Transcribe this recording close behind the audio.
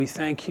We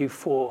thank you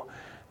for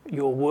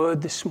your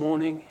word this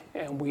morning,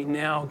 and we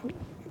now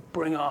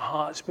bring our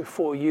hearts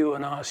before you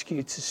and ask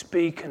you to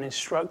speak and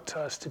instruct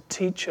us, to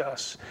teach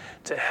us,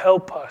 to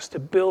help us, to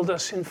build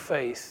us in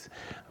faith,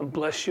 and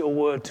bless your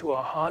word to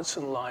our hearts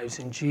and lives.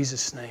 In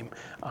Jesus' name,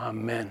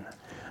 amen.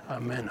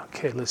 Amen.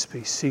 Okay, let's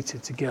be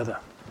seated together.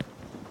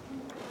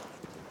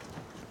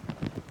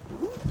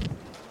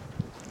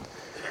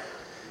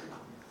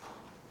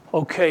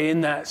 Okay,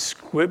 in that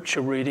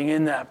scripture reading,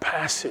 in that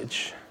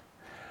passage,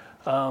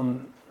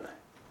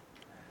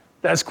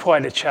 that's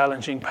quite a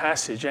challenging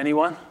passage.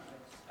 Anyone?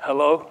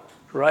 Hello?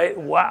 Right?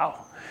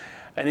 Wow.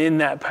 And in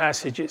that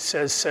passage it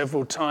says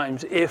several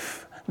times,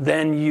 if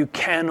then you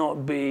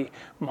cannot be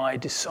my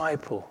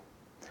disciple.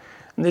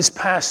 And this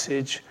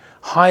passage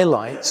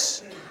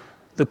highlights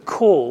the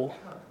call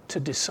to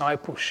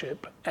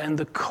discipleship and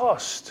the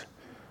cost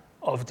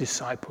of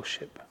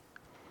discipleship.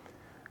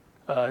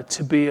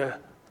 To be a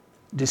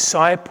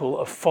disciple,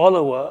 a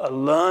follower, a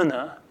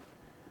learner,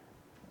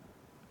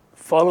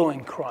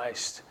 following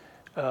Christ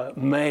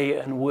may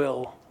and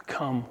will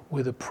come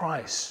with a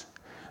price.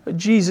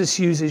 Jesus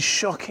uses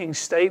shocking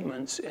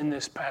statements in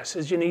this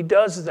passage, and he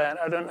does that.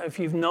 I don't know if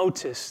you've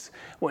noticed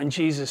when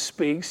Jesus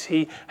speaks,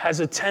 he has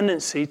a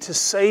tendency to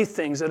say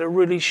things that are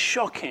really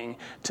shocking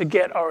to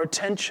get our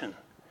attention.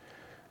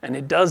 And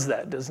it does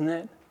that, doesn't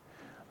it?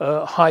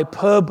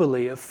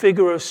 Hyperbole, a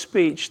figure of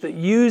speech that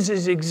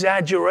uses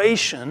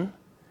exaggeration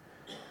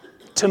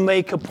to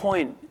make a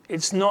point.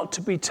 It's not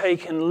to be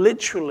taken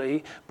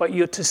literally, but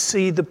you're to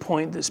see the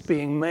point that's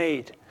being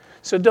made.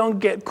 So don't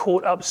get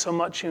caught up so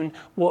much in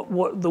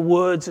what the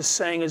words are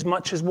saying as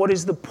much as what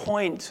is the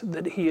point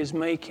that he is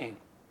making.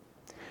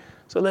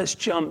 So let's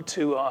jump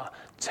to our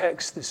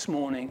text this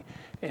morning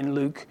in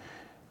Luke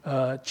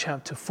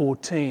chapter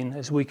 14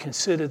 as we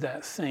consider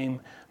that theme,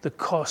 the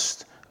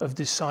cost of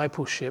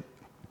discipleship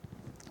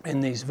in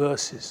these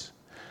verses.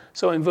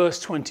 So in verse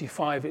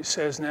 25 it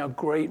says, now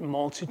great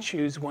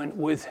multitudes went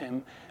with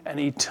him, and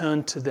he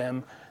turned to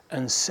them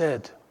and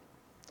said.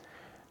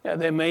 Now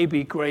there may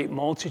be great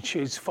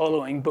multitudes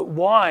following, but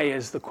why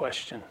is the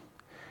question?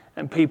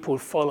 And people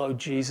follow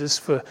Jesus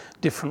for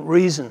different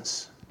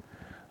reasons.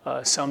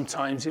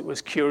 Sometimes it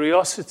was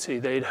curiosity.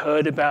 They'd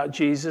heard about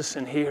Jesus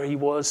and here he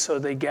was, so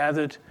they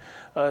gathered.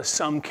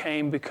 Some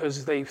came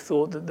because they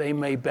thought that they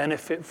may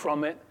benefit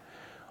from it.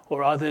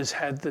 Or others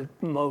had the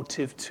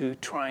motive to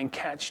try and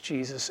catch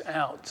Jesus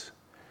out,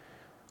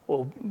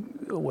 or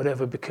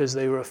whatever, because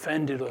they were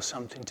offended or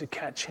something, to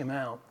catch him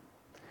out.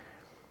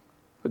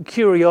 But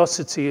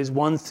curiosity is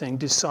one thing,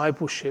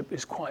 discipleship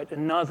is quite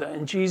another,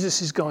 and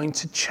Jesus is going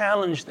to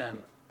challenge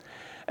them.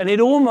 And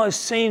it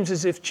almost seems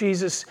as if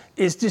Jesus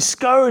is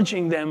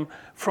discouraging them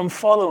from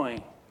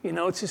following. You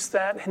notice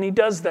that? And he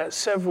does that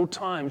several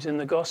times in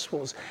the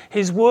Gospels.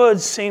 His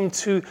words seem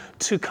to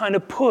kind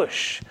of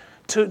push,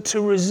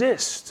 to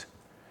resist.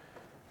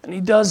 And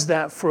he does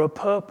that for a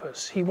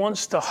purpose. He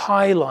wants to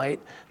highlight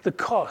the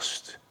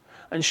cost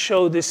and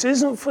show this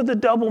isn't for the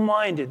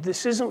double-minded.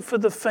 This isn't for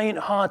the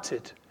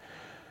faint-hearted.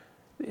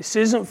 This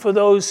isn't for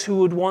those who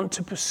would want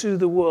to pursue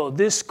the world.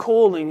 This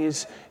calling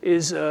is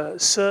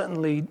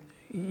certainly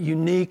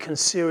unique and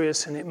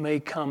serious, and it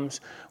may come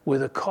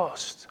with a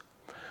cost.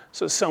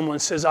 So someone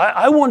says,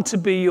 I want to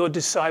be your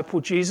disciple,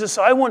 Jesus.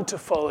 I want to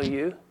follow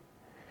you.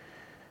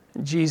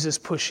 And Jesus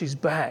pushes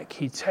back.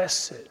 He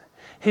tests it.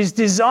 His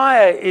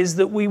desire is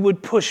that we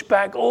would push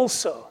back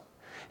also.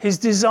 His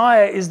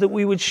desire is that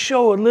we would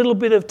show a little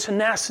bit of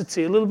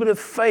tenacity, a little bit of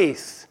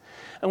faith.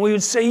 And we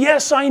would say,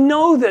 yes, I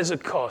know there's a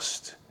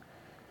cost,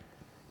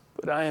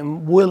 but I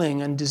am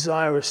willing and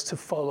desirous to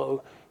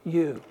follow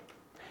you.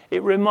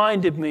 It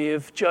reminded me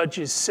of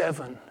Judges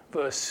 7,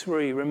 verse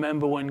 3.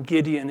 Remember when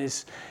Gideon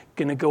is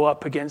going to go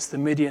up against the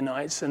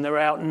Midianites and they're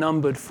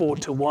outnumbered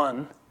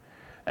 4-1.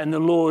 And the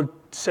Lord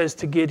says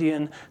to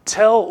Gideon,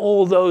 tell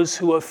all those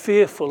who are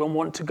fearful and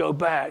want to go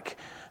back,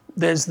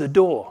 there's the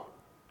door.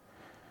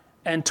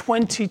 And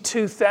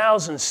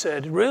 22,000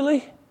 said,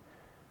 really?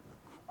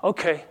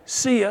 Okay,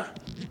 see ya.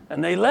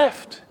 And they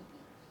left.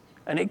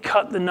 And it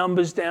cut the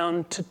numbers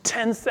down to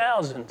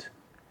 10,000.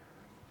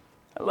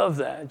 I love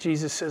that.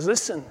 Jesus says,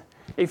 listen,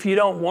 if you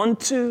don't want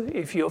to,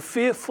 if you're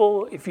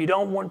fearful, if you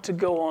don't want to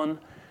go on,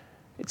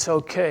 it's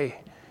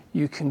okay.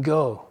 You can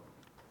go.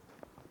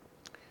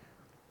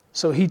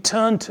 So he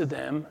turned to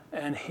them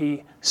and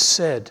he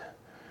said,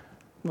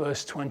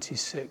 verse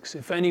 26,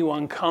 if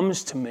anyone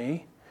comes to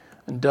me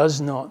and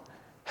does not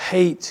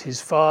hate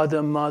his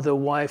father, mother,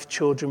 wife,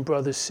 children,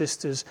 brothers,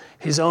 sisters,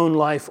 his own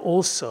life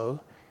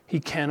also, he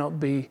cannot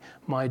be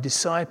my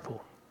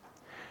disciple.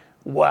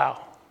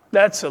 Wow,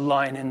 that's a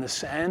line in the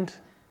sand.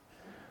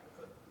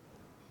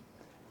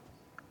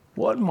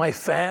 What, my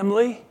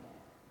family?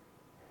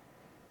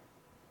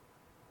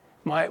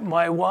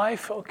 My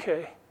wife?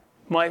 Okay.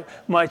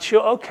 My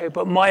children? Okay,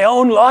 but my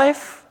own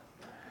life?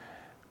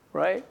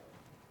 Right?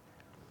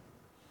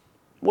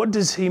 What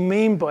does he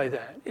mean by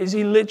that? Is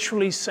he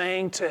literally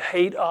saying to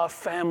hate our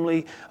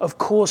family? Of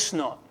course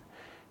not.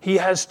 He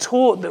has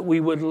taught that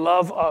we would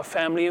love our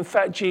family. In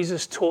fact,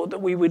 Jesus taught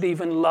that we would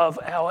even love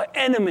our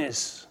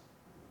enemies.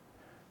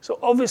 So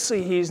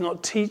obviously he is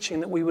not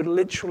teaching that we would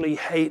literally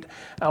hate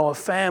our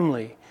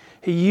family.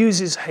 He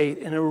uses hate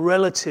in a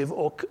relative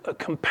or a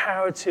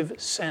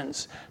comparative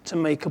sense to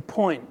make a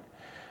point.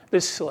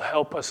 This will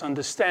help us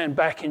understand.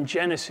 Back in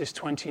Genesis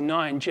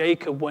 29,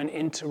 Jacob went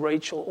into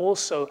Rachel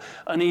also,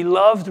 and he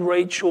loved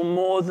Rachel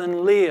more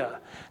than Leah.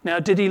 Now,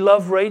 did he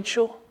love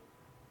Rachel?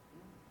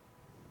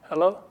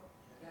 Hello?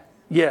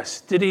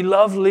 Yes. Did he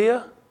love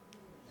Leah?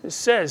 It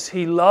says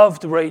he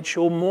loved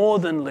Rachel more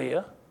than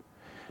Leah,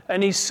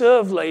 and he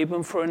served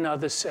Laban for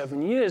another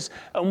 7 years.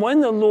 And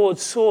when the Lord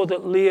saw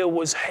that Leah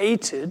was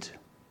hated,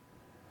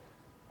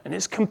 and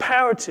it's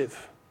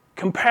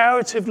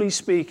comparatively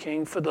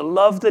speaking, for the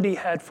love that he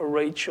had for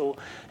Rachel,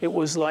 it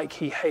was like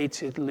he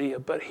hated Leah,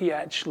 but he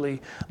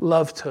actually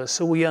loved her.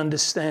 So we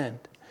understand.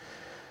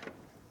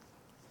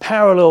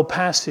 Parallel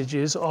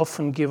passages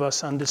often give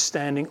us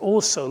understanding.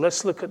 Also,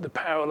 let's look at the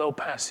parallel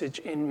passage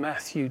in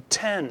Matthew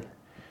 10.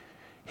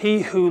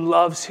 He who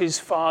loves his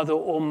father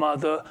or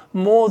mother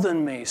more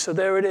than me. So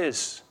there it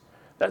is.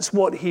 That's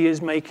what he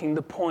is making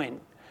the point.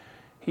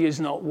 He is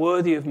not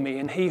worthy of me,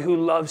 and he who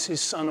loves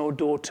his son or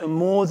daughter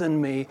more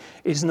than me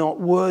is not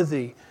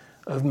worthy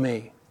of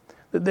me.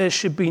 That there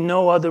should be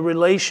no other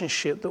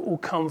relationship that will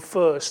come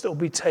first or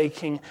be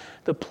taking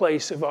the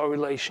place of our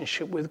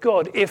relationship with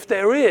God. If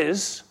there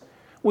is,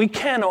 we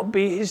cannot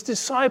be his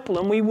disciple,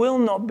 and we will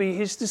not be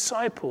his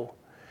disciple.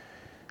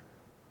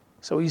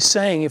 So he's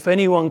saying, if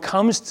anyone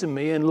comes to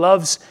me and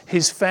loves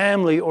his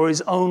family or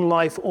his own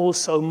life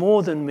also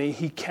more than me,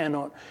 he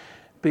cannot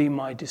be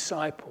my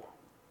disciple.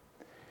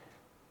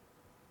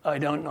 I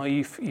don't know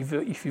if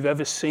you've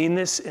ever seen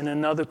this in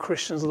another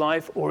Christian's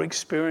life or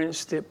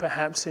experienced it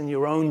perhaps in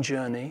your own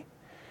journey.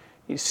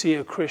 You see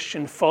a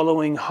Christian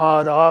following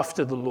hard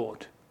after the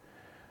Lord.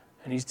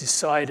 And he's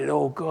decided,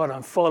 oh God,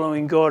 I'm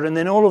following God. And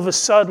then all of a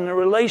sudden a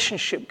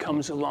relationship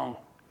comes along.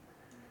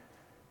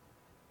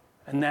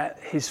 And that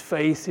his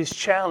faith is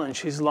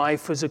challenged. His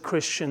life as a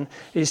Christian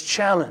is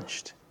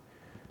challenged.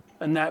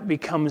 And that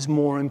becomes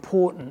more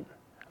important.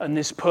 And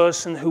this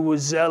person who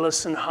was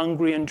zealous and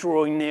hungry and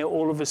drawing near,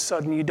 all of a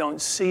sudden you don't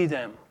see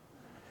them.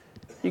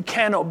 You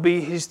cannot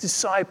be his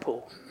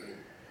disciple.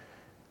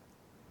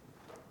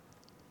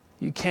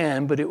 You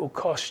can, but it will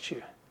cost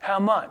you. How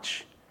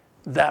much?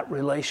 That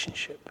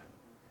relationship.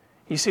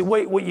 You say,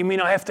 wait, what, you mean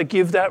I have to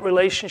give that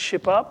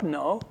relationship up?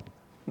 No,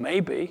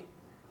 maybe,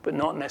 but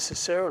not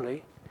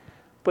necessarily.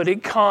 But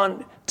it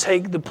can't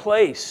take the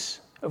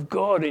place of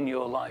God in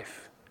your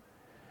life.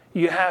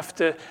 You have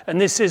to,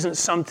 and this isn't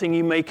something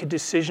you make a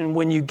decision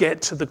when you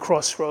get to the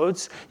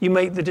crossroads. You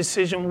make the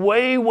decision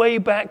way, way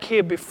back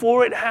here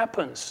before it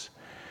happens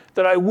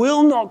that I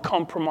will not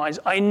compromise.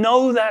 I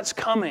know that's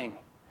coming.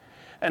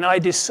 And I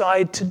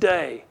decide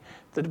today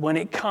that when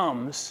it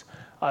comes,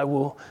 I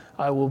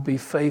will be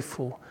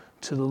faithful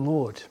to the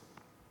Lord.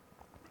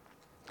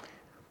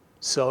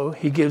 So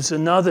he gives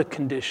another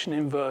condition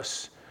in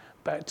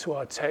back to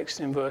our text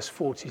in verse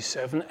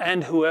 47,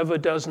 and whoever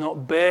does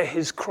not bear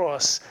his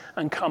cross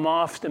and come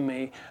after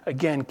me,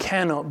 again,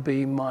 cannot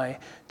be my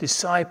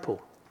disciple.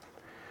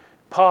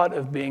 Part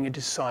of being a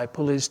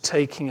disciple is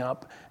taking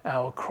up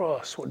our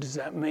cross. What does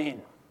that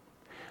mean?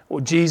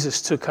 Well,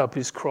 Jesus took up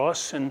his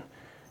cross and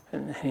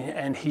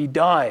he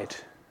died.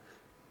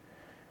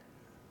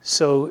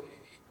 So,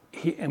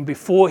 and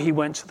before he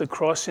went to the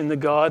cross in the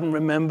garden,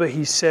 remember,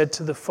 he said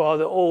to the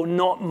Father, oh,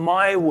 not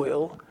my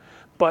will,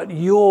 but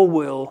your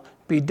will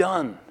be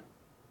done.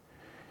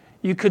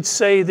 You could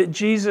say that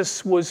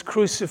Jesus was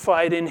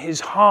crucified in his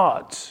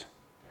heart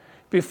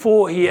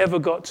before he ever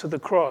got to the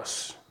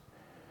cross.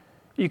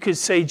 You could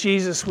say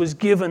Jesus was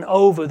given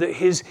over, that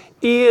his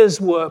ears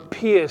were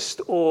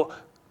pierced or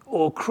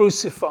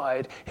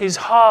crucified. His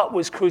heart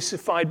was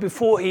crucified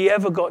before he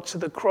ever got to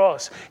the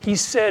cross. He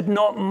said,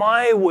 not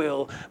my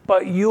will,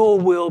 but your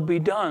will be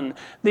done.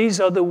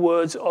 These are the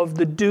words of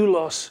the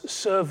doulos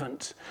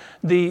servant,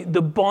 the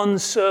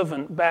bond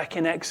servant back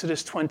in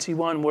Exodus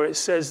 21, where it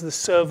says the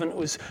servant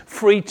was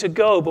free to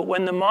go. But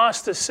when the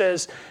master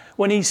says,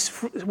 when he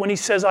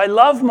says, I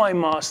love my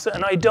master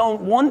and I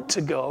don't want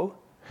to go,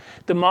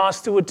 the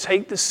master would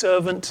take the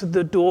servant to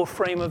the door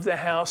frame of the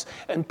house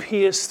and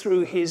pierce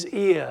through his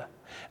ear,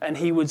 and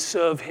he would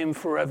serve him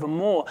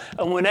forevermore.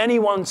 And when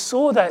anyone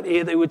saw that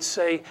ear, they would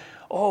say,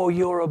 oh,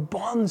 you're a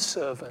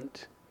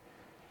bondservant,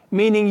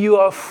 meaning you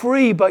are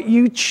free, but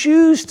you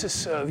choose to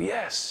serve,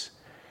 yes.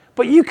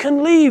 But you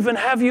can leave and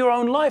have your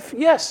own life,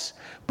 yes.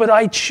 But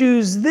I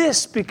choose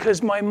this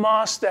because my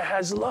master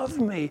has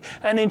loved me,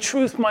 and in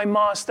truth, my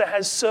master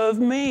has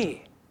served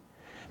me.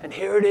 And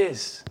here it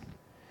is.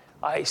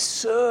 I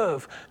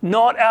serve,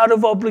 not out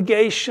of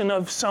obligation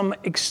of some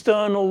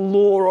external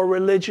law or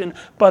religion,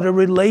 but a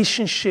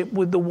relationship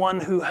with the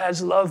one who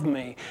has loved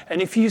me. And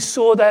if you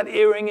saw that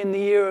earring in the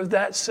ear of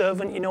that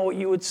servant, you know what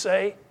you would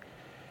say?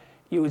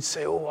 You would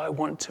say, oh, I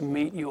want to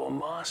meet your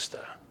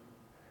master.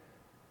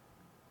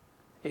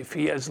 If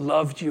he has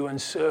loved you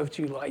and served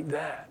you like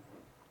that.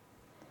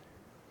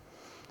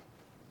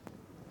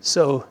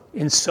 So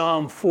in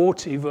Psalm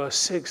 40, verse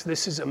 6,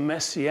 this is a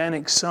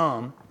messianic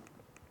psalm.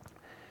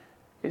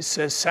 It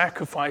says,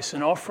 sacrifice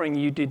and offering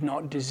you did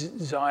not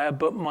desire,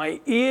 but my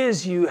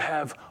ears you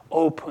have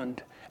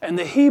opened. And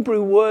the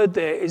Hebrew word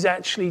there is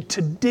actually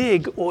to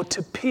dig or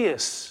to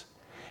pierce.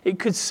 It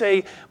could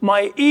say,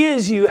 my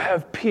ears you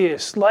have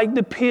pierced, like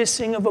the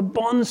piercing of a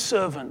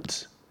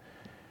bondservant.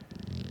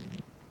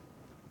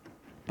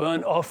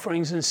 Burnt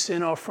offerings and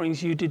sin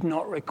offerings you did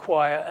not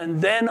require.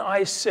 And then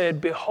I said,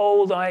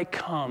 behold, I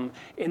come.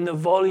 In the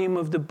volume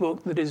of the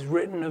book that is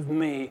written of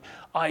me,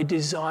 I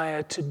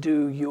desire to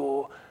do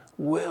your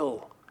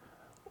will.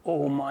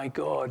 Oh my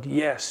God,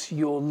 yes,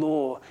 your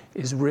law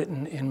is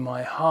written in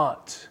my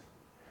heart.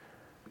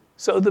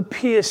 So the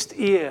pierced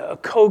ear, a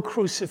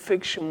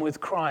co-crucifixion with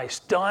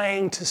Christ,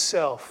 dying to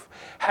self,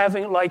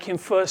 having, like in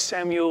 1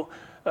 Samuel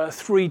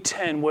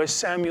 3:10, where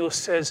Samuel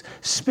says,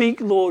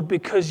 speak, Lord,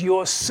 because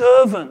your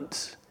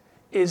servant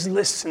is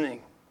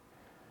listening.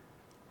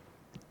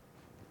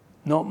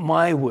 Not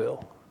my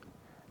will,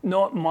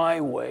 not my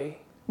way,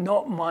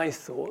 not my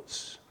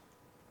thoughts,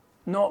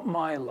 not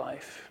my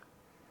life,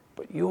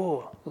 but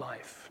your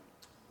life,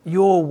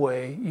 your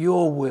way,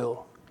 your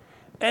will.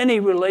 Any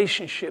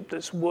relationship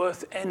that's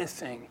worth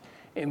anything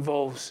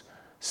involves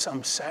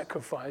some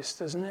sacrifice,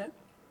 doesn't it?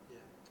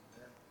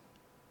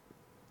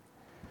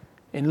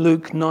 In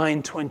Luke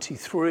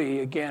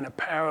 9:23, again a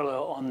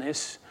parallel on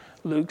this,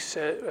 Luke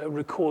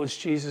records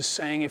Jesus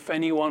saying, if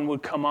anyone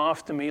would come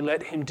after me,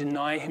 let him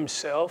deny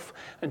himself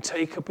and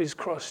take up his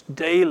cross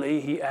daily,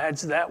 he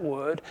adds that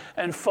word,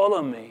 and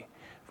follow me.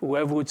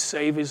 Whoever would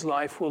save his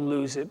life will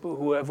lose it, but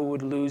whoever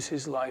would lose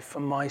his life for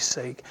my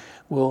sake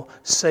will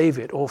save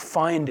it or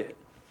find it.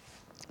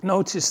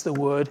 Notice the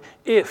word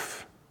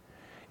if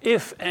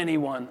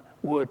anyone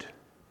would.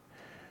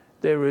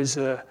 There is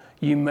a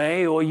you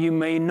may or you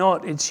may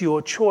not. It's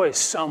your choice.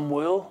 Some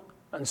will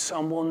and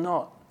some will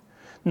not.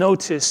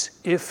 Notice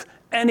if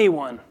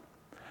anyone.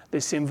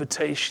 This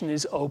invitation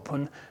is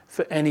open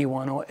for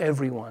anyone or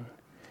everyone.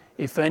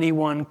 If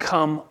anyone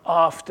come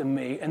after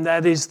me. And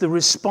that is the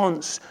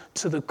response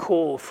to the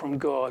call from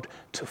God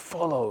to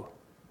follow.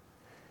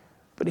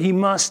 But he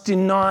must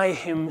deny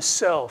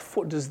himself.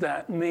 What does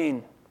that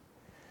mean?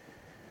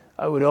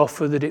 I would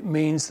offer that it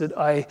means that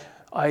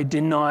I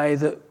deny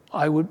that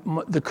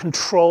the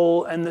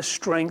control and the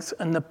strength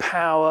and the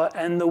power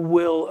and the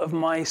will of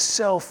my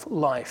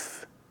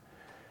self-life.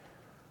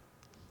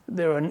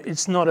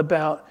 It's not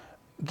about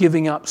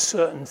giving up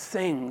certain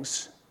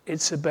things.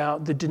 It's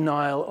about the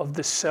denial of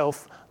the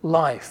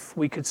self-life.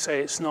 We could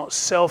say it's not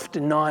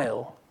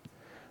self-denial,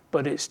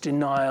 but it's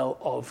denial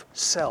of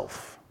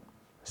self.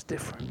 It's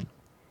different.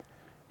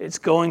 It's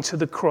going to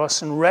the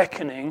cross and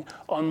reckoning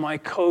on my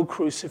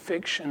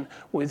co-crucifixion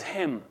with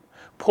him.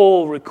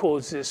 Paul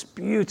records this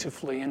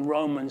beautifully in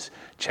Romans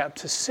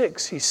chapter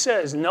 6. He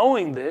says,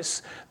 knowing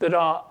this, that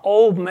our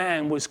old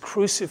man was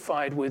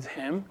crucified with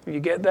him. You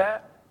get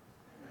that?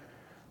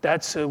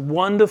 That's a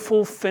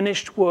wonderful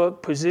finished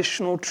work,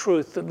 positional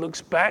truth that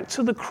looks back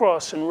to the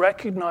cross and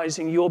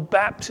recognizing your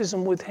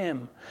baptism with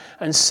him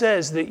and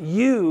says that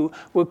you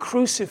were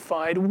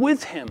crucified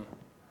with him,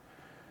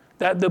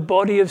 that the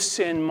body of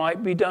sin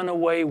might be done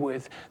away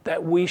with,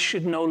 that we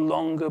should no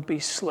longer be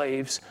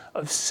slaves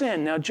of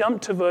sin. Now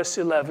jump to verse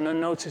 11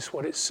 and notice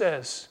what it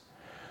says.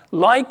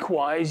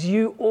 Likewise,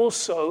 you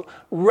also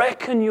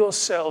reckon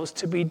yourselves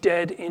to be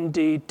dead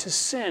indeed to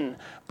sin,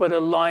 but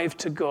alive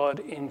to God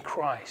in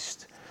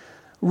Christ.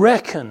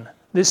 Reckon,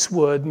 this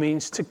word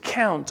means to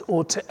count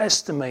or to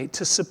estimate,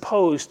 to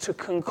suppose, to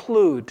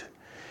conclude.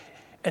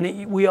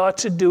 And we are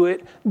to do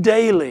it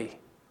daily,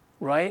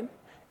 right?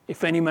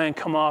 If any man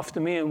come after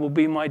me and will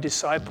be my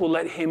disciple,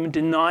 let him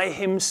deny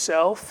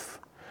himself,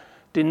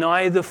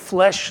 deny the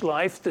flesh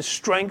life, the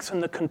strength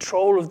and the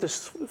control of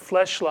this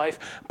flesh life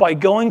by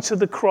going to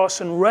the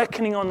cross and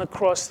reckoning on the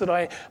cross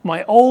that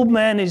my old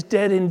man is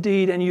dead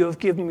indeed, and you have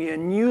given me a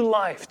new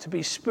life to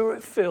be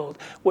spirit-filled,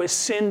 where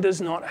sin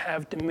does not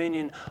have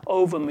dominion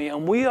over me.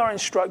 And we are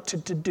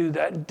instructed to do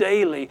that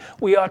daily.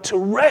 We are to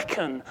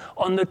reckon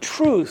on the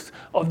truth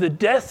of the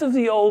death of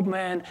the old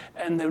man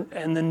and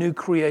the new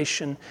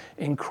creation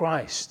in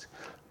Christ.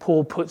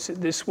 Paul puts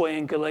it this way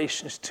in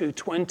Galatians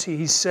 2:20.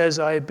 He says,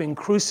 I have been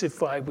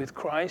crucified with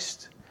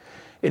Christ.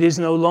 It is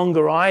no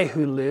longer I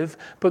who live,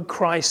 but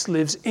Christ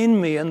lives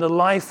in me. And the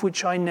life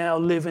which I now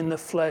live in the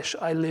flesh,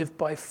 I live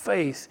by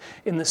faith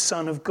in the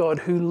Son of God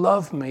who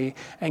loved me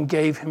and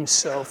gave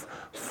himself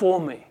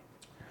for me.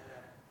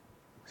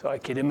 So I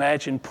could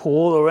imagine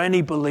Paul or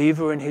any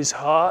believer in his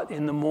heart,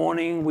 in the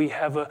morning we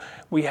have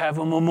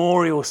a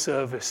memorial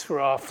service for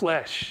our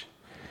flesh.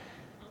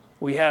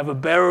 We have a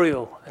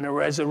burial and a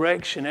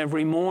resurrection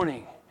every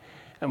morning.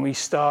 And we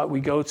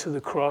go to the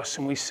cross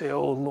and we say,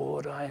 oh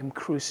Lord, I am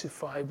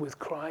crucified with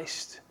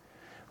Christ.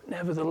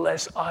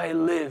 Nevertheless, I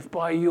live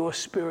by your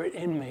Spirit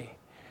in me.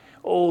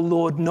 Oh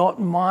Lord,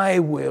 not my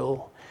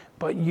will,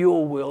 but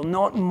your will.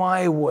 Not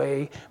my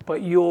way,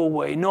 but your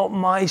way. Not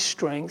my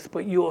strength,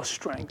 but your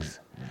strength.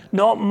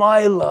 Not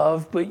my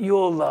love, but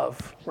your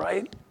love,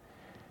 right?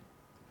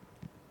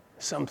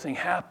 something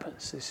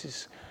happens. This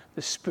is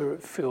the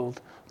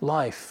Spirit-filled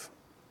life.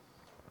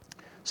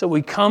 So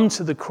we come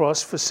to the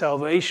cross for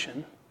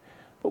salvation,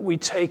 but we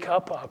take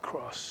up our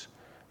cross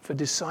for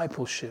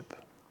discipleship.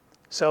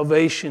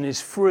 Salvation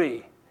is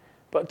free,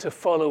 but to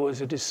follow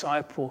as a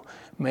disciple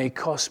may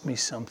cost me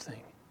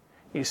something.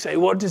 You say,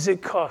 what does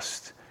it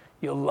cost?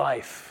 Your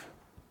life.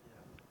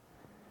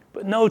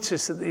 But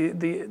notice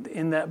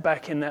that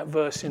back in that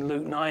verse in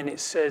Luke 9, it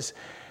says,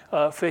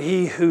 for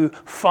he who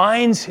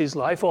finds his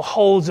life or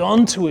holds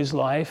on to his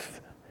life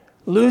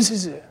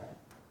loses it.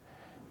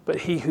 But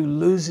he who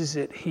loses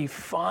it, he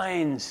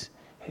finds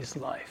his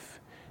life,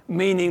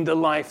 meaning the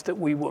life that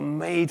we were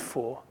made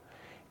for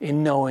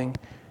in knowing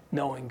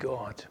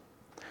God.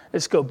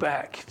 Let's go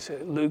back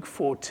to Luke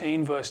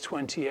 14, verse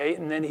 28,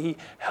 and then he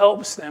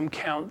helps them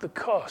count the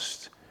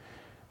cost.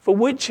 For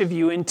which of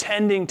you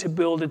intending to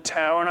build a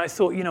tower, and I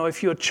thought,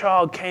 if your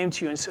child came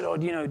to you and said,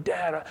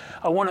 Dad,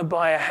 I want to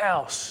buy a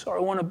house, or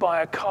I want to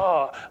buy a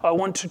car, or I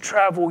want to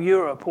travel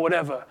Europe, or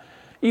whatever,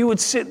 you would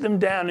sit them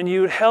down and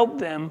you would help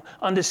them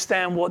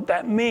understand what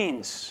that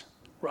means,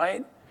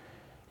 right?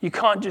 You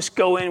can't just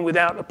go in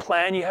without a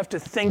plan. You have to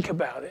think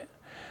about it.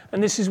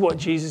 And this is what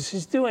Jesus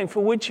is doing.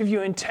 For which of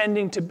you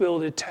intending to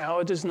build a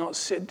tower does not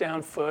sit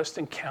down first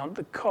and count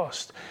the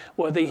cost,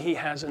 whether he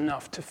has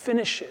enough to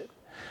finish it?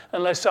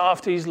 Unless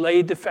after he's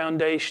laid the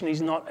foundation,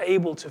 he's not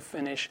able to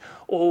finish,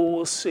 all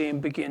will see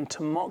and begin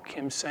to mock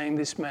him, saying,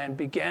 this man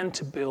began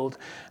to build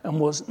and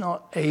was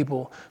not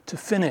able to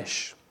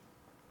finish.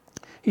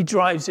 He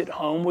drives it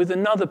home with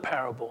another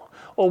parable.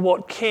 Or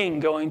what king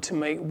going to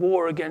make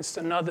war against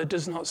another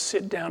does not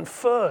sit down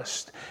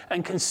first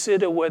and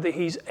consider whether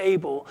he's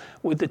able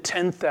with the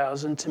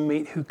 10,000 to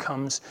meet who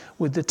comes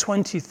with the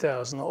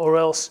 20,000? Or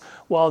else,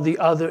 while the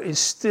other is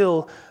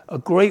still a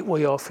great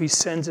way off, he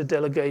sends a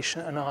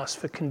delegation and asks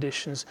for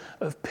conditions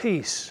of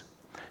peace.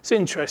 It's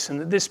interesting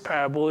that this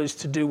parable is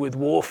to do with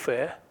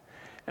warfare,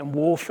 and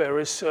warfare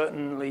is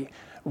certainly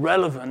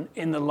relevant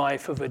in the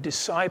life of a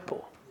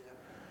disciple.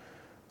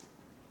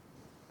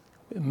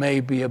 It may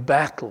be a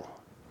battle.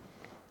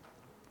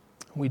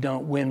 We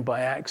don't win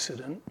by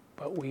accident,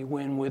 but we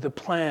win with a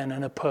plan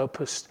and a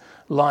purposed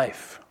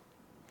life.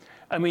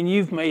 I mean,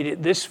 you've made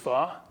it this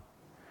far.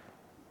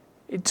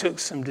 It took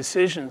some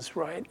decisions,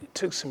 right? It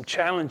took some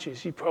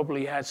challenges. You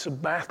probably had some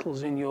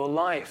battles in your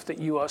life that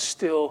you are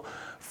still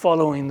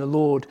following the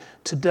Lord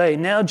today.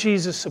 Now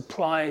Jesus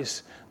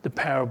applies the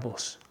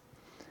parables.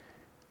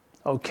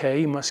 Okay,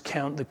 you must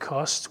count the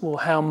cost. Well,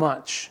 how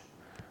much?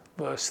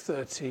 Verse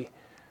 33,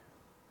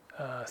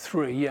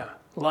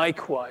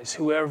 Likewise,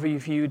 whoever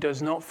of you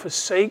does not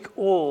forsake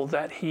all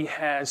that he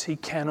has, he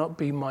cannot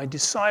be my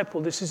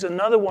disciple. This is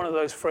another one of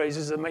those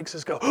phrases that makes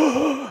us go,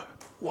 oh,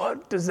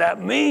 what does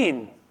that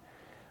mean?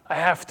 I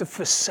have to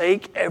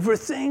forsake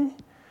everything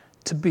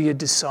to be a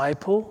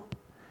disciple?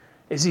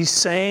 Is he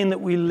saying that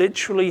we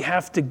literally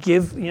have to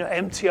give,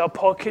 empty our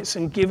pockets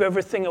and give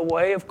everything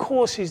away? Of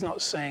course he's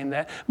not saying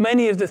that.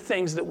 Many of the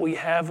things that we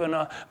have and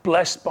are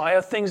blessed by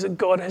are things that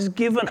God has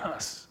given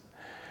us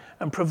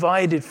and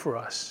provided for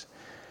us.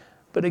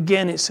 But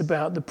again, it's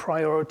about the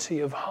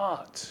priority of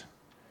heart.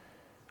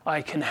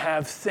 I can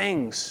have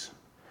things,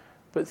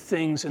 but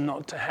things are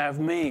not to have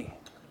me.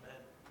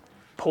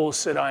 Paul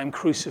said, I am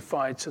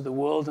crucified to the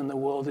world, and the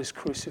world is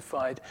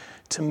crucified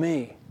to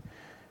me.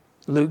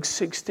 Luke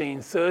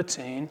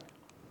 16:13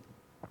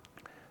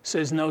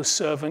 says, no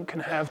servant can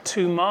have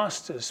two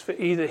masters, for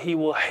either he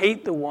will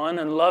hate the one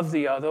and love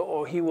the other,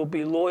 or he will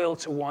be loyal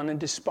to one and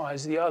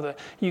despise the other.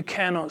 You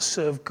cannot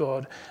serve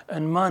God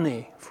and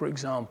money, for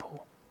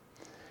example.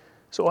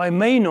 So I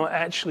may not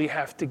actually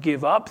have to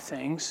give up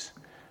things,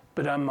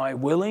 but am I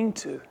willing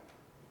to,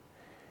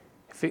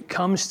 if it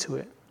comes to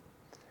it,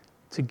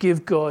 to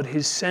give God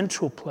his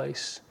central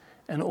place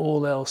and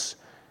all else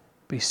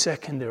be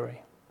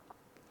secondary?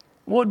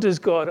 What does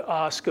God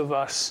ask of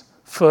us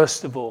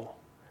first of all?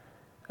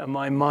 And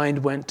my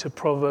mind went to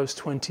Proverbs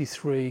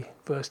 23,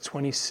 verse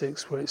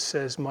 26, where it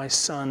says, my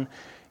son,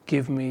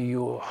 give me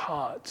your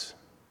heart.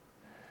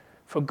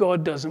 For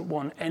God doesn't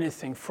want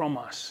anything from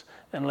us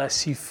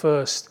unless he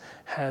first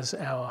has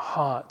our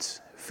heart.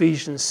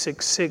 Ephesians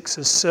 6:6,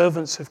 as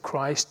servants of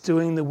Christ,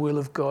 doing the will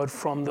of God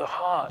from the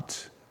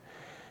heart.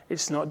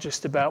 It's not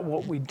just about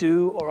what we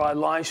do or our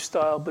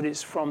lifestyle, but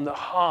it's from the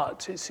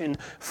heart. It's in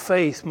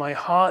faith. My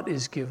heart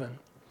is given.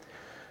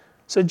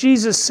 So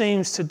Jesus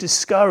seems to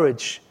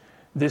discourage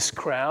this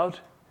crowd,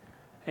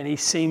 and he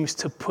seems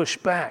to push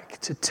back,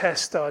 to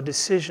test our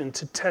decision,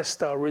 to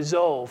test our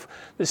resolve.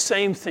 The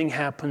same thing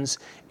happens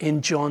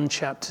in John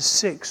chapter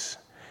 6.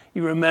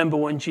 You remember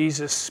when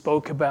Jesus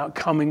spoke about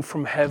coming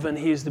from heaven.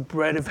 He is the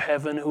bread of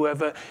heaven.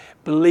 Whoever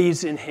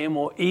believes in him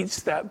or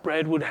eats that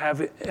bread would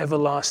have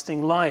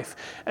everlasting life.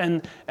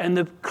 And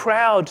the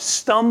crowd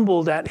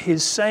stumbled at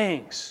his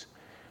sayings.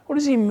 What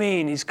does he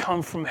mean he's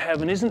come from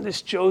heaven? Isn't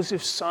this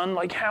Joseph's son?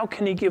 How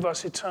can he give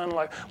us eternal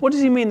life? What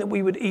does he mean that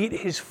we would eat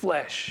his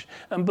flesh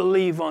and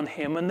believe on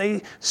him? And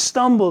they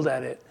stumbled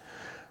at it.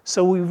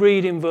 So we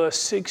read in verse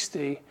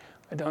 60,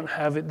 I don't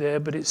have it there,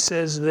 but it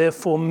says,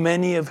 therefore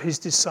many of his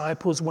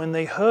disciples, when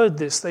they heard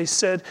this, they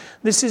said,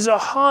 this is a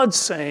hard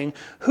saying.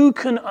 Who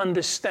can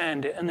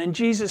understand it? And then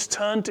Jesus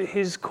turned to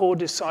his core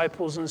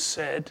disciples and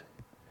said,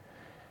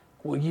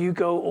 will you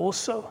go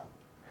also?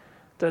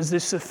 Does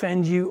this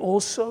offend you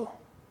also?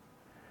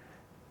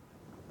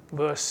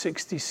 Verse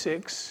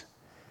 66,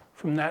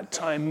 from that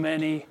time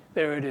many,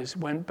 there it is,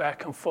 went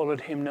back and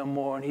followed him no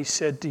more. And he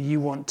said, do you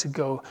want to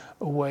go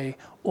away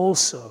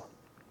also?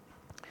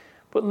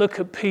 But look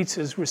at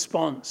Peter's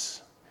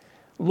response.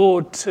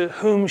 Lord, to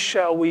whom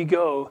shall we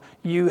go?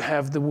 You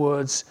have the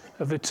words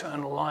of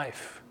eternal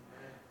life.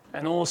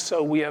 And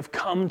also we have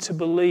come to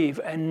believe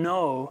and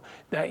know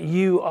that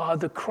you are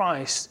the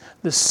Christ,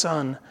 the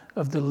Son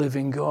of the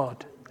living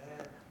God.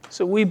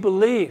 So we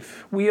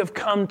believe. We have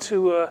come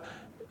to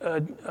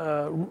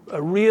a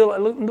real,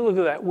 look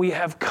at that. We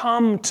have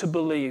come to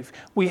believe.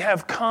 We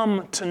have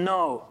come to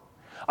know.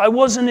 I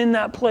wasn't in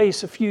that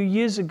place a few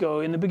years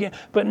ago in the beginning,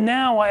 but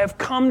now I have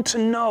come to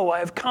know, I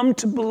have come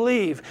to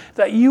believe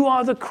that you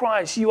are the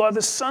Christ, you are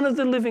the Son of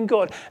the living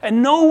God,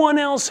 and no one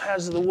else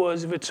has the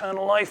words of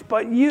eternal life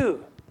but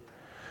you.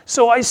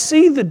 So I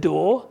see the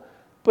door,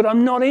 but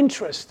I'm not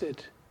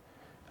interested.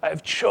 I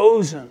have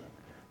chosen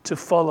to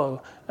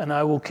follow, and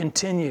I will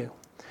continue.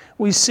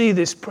 We see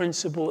this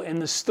principle in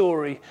the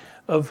story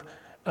of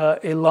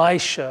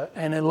Elisha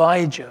and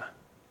Elijah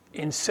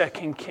in 2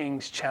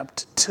 Kings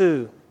chapter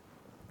 2.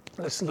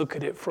 Let's look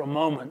at it for a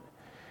moment.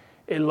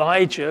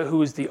 Elijah, who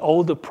was the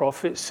older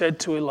prophet, said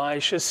to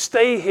Elisha,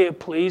 stay here,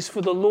 please, for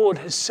the Lord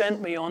has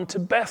sent me on to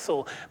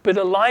Bethel. But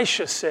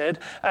Elisha said,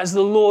 as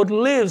the Lord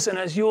lives and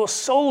as your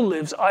soul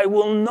lives, I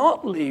will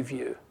not leave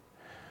you.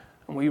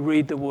 And we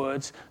read the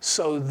words,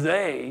 so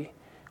they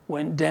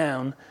went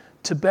down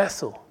to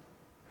Bethel.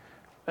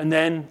 And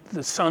then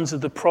the sons of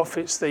the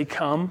prophets, they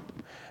come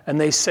and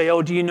they say,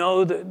 oh, do you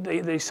know that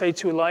they say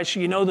to Elisha,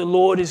 you know the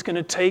Lord is going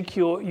to take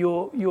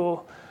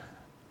your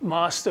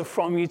master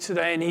from you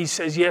today? And he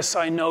says, yes,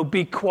 I know,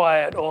 be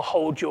quiet or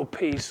hold your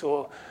peace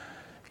or,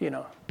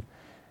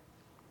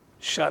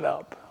 shut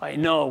up. I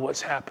know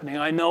what's happening.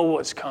 I know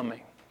what's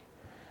coming.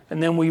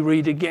 And then we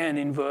read again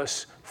in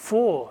verse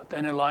 4,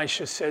 then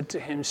Elisha said to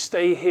him,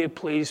 stay here,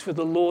 please, for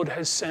the Lord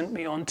has sent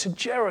me on to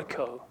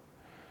Jericho.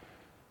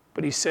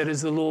 But he said,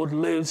 as the Lord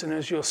lives and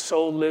as your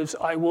soul lives,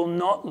 I will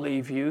not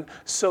leave you.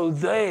 So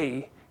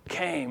they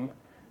came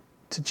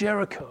to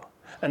Jericho.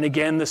 And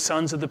again, the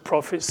sons of the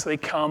prophets, they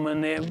come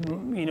and they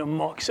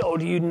mock. Oh,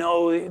 do you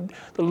know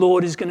the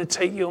Lord is going to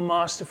take your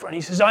master from? And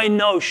he says, I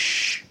know,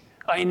 shh,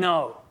 I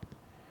know.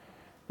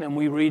 Then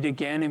we read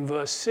again in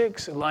verse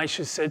 6,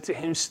 Elisha said to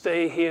him,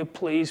 stay here,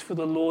 please, for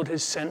the Lord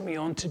has sent me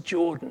on to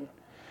Jordan.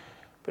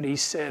 But he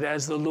said,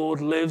 as the Lord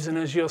lives and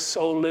as your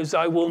soul lives,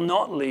 I will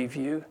not leave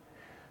you.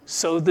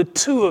 So the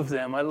two of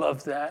them, I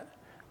love that,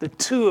 the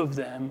two of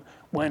them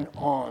went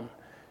on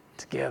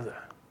together.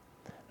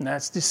 And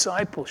that's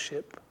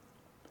discipleship.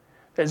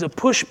 There's a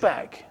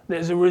pushback.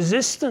 There's a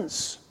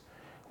resistance.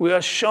 We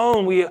are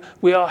shown,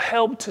 we are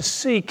helped to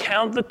see,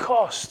 count the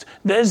cost.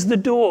 There's the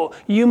door.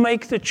 You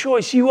make the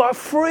choice. You are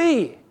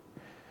free.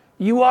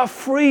 You are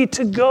free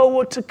to go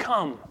or to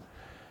come.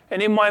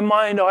 And in my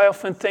mind, I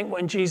often think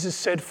when Jesus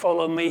said,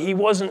 follow me, he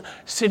wasn't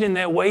sitting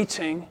there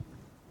waiting.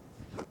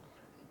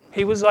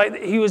 He was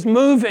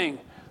moving.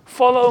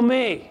 Follow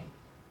me.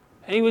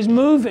 And he was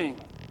moving.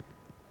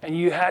 And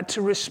you had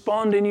to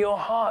respond in your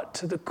heart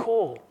to the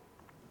call.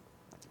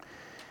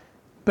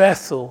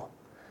 Bethel,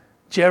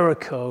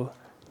 Jericho,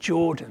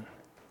 Jordan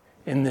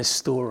in this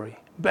story.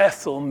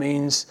 Bethel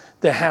means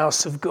the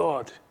house of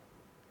God.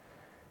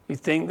 You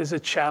think there's a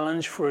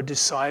challenge for a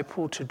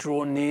disciple to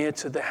draw near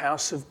to the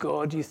house of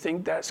God? You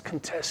think that's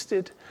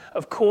contested?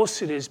 Of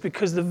course it is,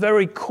 because the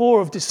very core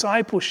of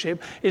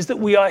discipleship is that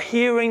we are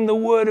hearing the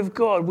word of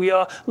God. We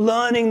are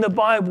learning the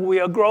Bible. We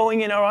are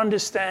growing in our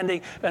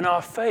understanding and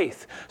our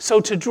faith. So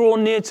to draw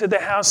near to the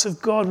house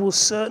of God will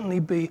certainly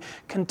be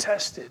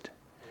contested.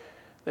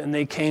 Then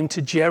they came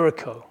to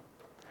Jericho.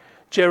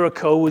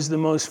 Jericho was the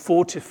most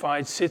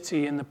fortified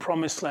city in the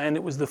Promised Land.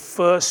 It was the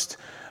first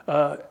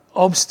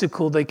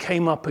obstacle they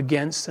came up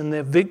against, and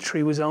their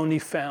victory was only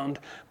found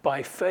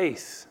by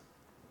faith.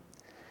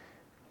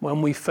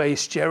 When we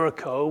face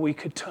Jericho, we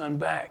could turn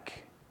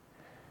back,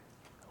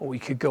 or we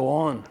could go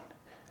on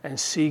and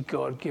see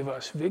God give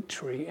us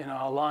victory in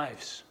our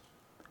lives.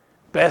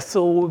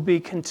 Bethel will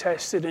be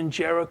contested, and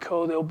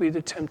Jericho, there'll be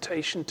the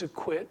temptation to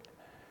quit.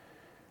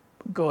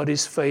 But God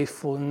is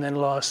faithful. And then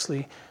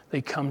lastly,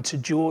 they come to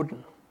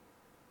Jordan.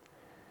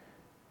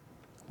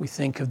 We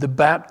think of the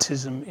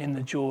baptism in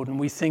the Jordan.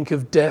 We think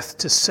of death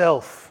to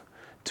self,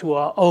 to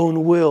our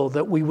own will,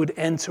 that we would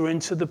enter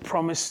into the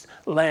promised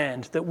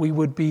land, that we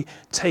would be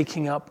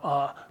taking up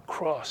our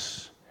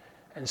cross.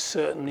 And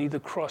certainly the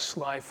cross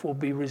life will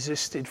be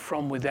resisted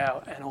from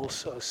without and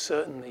also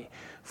certainly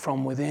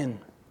from within.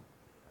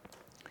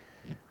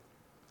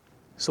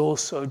 It's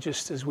also,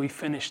 just as we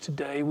finish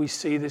today, we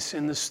see this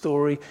in the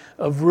story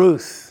of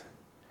Ruth.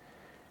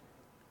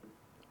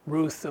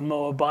 Ruth the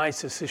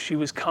Moabitess, as she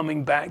was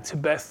coming back to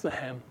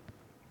Bethlehem.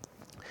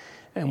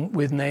 and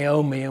with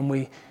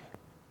Naomi,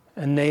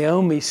 and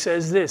Naomi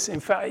says this. In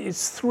fact,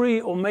 it's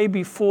 3 or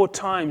maybe 4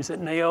 times that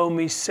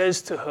Naomi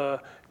says to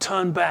her,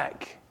 turn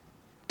back,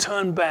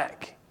 turn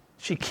back.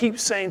 She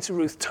keeps saying to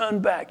Ruth, turn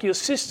back. Your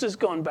sister's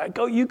gone back.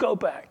 You go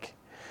back.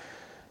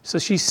 So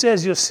she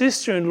says, your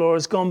sister-in-law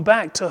has gone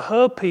back to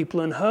her people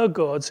and her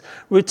gods.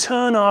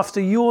 Return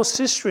after your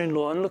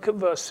sister-in-law. And look at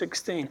verse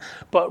 16.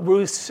 But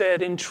Ruth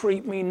said,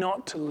 entreat me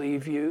not to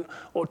leave you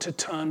or to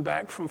turn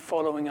back from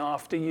following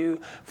after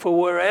you. For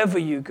wherever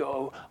you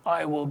go,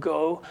 I will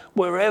go.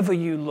 Wherever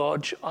you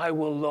lodge, I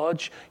will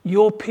lodge.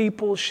 Your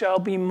people shall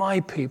be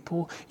my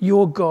people.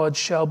 Your God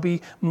shall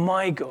be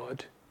my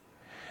God.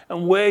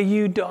 And where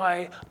you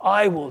die,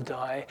 I will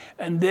die,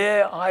 and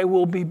there I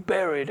will be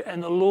buried.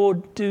 And the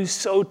Lord do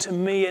so to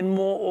me and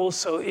more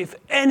also, if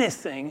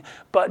anything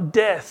but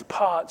death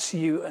parts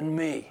you and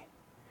me.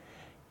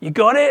 You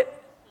got it?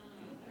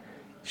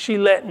 She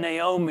let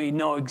Naomi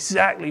know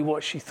exactly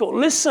what she thought.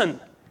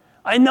 Listen,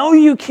 I know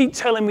you keep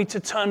telling me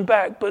to turn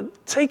back,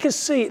 but take a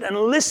seat and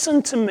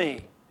listen to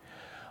me.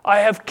 I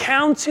have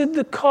counted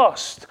the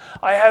cost.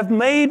 I have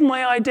made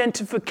my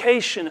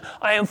identification.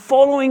 I am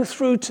following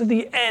through to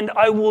the end.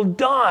 I will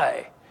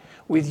die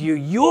with you.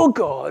 Your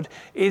God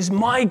is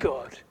my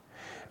God.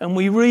 And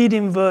we read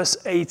in verse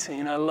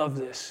 18, I love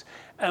this.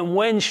 And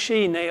when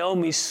she,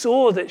 Naomi,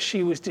 saw that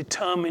she was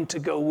determined to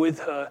go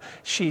with her,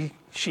 she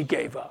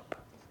gave up.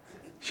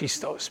 She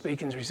stopped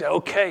speaking. She said,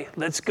 okay,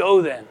 let's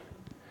go then.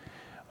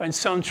 In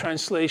some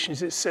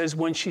translations, it says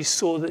when she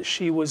saw that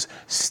she was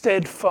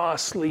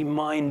steadfastly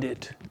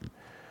minded,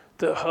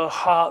 that her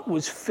heart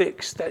was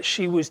fixed, that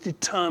she was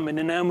determined.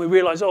 And then we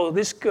realize, oh,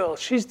 this girl,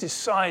 she's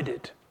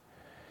decided.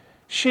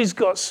 She's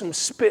got some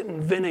spit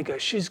and vinegar.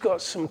 She's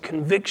got some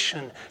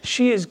conviction.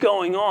 She is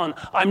going on.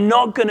 I'm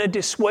not going to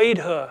dissuade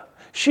her.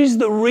 She's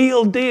the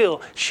real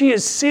deal. She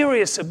is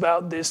serious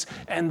about this.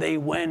 And they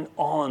went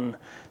on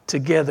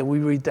together. We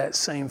read that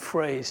same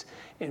phrase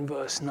in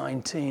verse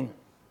 19.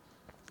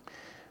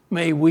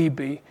 May we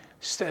be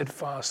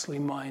steadfastly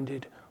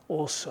minded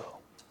also.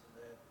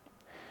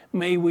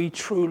 May we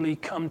truly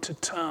come to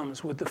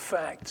terms with the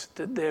fact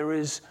that there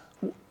is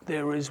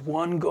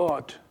one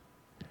God.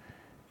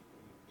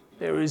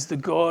 There is the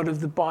God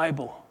of the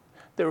Bible.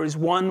 There is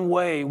one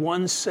way,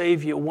 one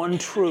Savior, one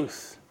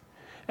truth.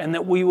 And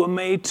that we were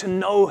made to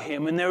know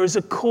him. And there is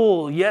a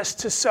call, yes,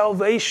 to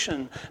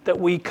salvation, that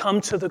we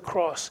come to the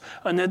cross.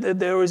 And that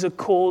there is a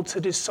call to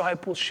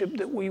discipleship,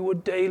 that we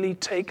would daily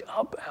take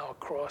up our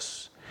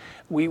cross.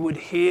 We would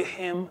hear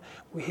him.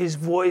 His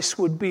voice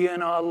would be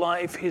in our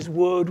life. His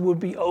word would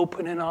be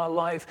open in our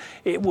life.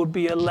 It would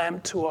be a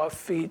lamp to our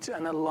feet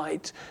and a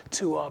light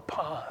to our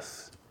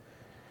path.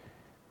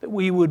 That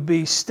we would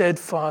be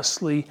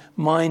steadfastly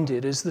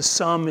minded. As the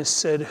psalmist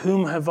said,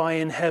 whom have I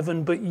in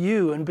heaven but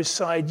you? And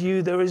beside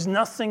you there is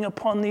nothing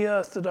upon the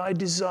earth that I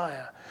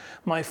desire.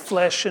 My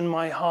flesh and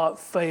my heart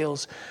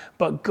fails,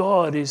 but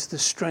God is the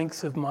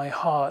strength of my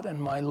heart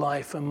and my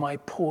life and my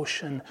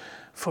portion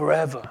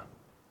forever.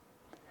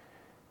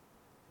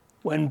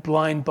 When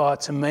blind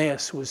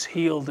Bartimaeus was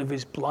healed of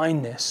his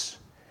blindness,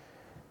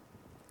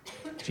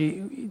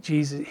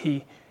 Jesus,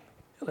 he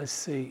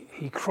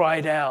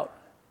cried out,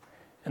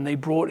 and they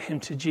brought him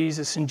to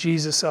Jesus, and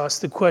Jesus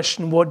asked the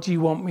question, what do you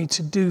want me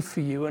to do for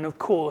you? And of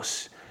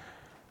course,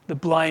 the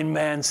blind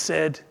man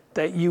said,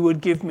 that you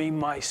would give me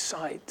my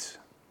sight.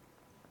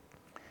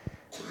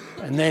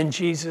 And then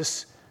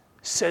Jesus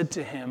said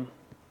to him,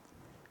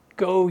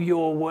 go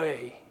your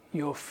way,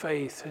 your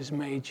faith has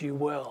made you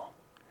well.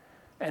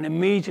 And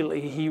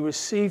immediately he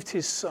received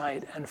his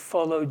sight and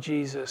followed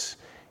Jesus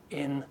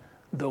in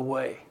the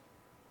way.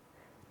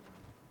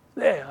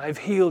 There, I've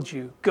healed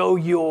you. Go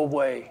your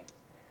way.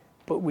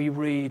 But we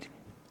read,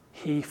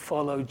 he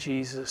followed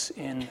Jesus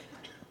in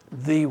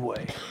the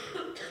way.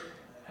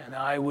 And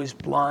I was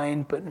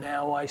blind, but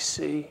now I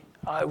see.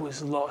 I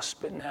was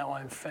lost, but now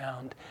I'm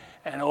found.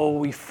 And oh,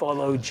 we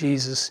follow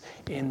Jesus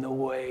in the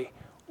way,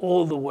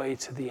 all the way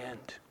to the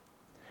end.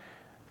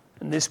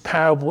 And this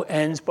parable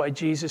ends by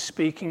Jesus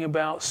speaking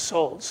about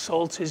salt.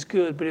 Salt is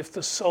good, but if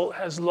the salt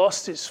has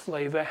lost its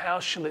flavor, how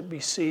shall it be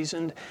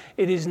seasoned?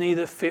 It is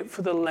neither fit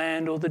for the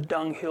land or the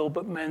dunghill,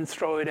 but men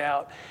throw it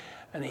out.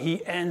 And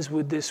he ends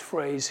with this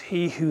phrase,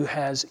 he who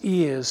has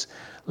ears,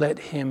 let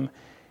him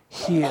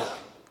hear.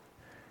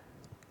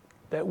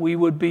 That we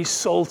would be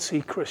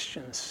salty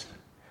Christians,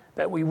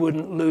 that we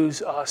wouldn't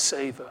lose our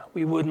savor,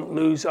 we wouldn't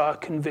lose our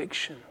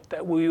conviction,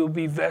 that we would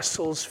be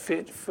vessels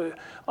fit for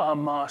our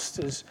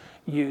Master's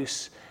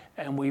use,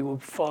 and we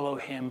would follow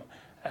him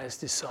as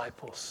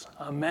disciples.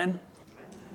 Amen.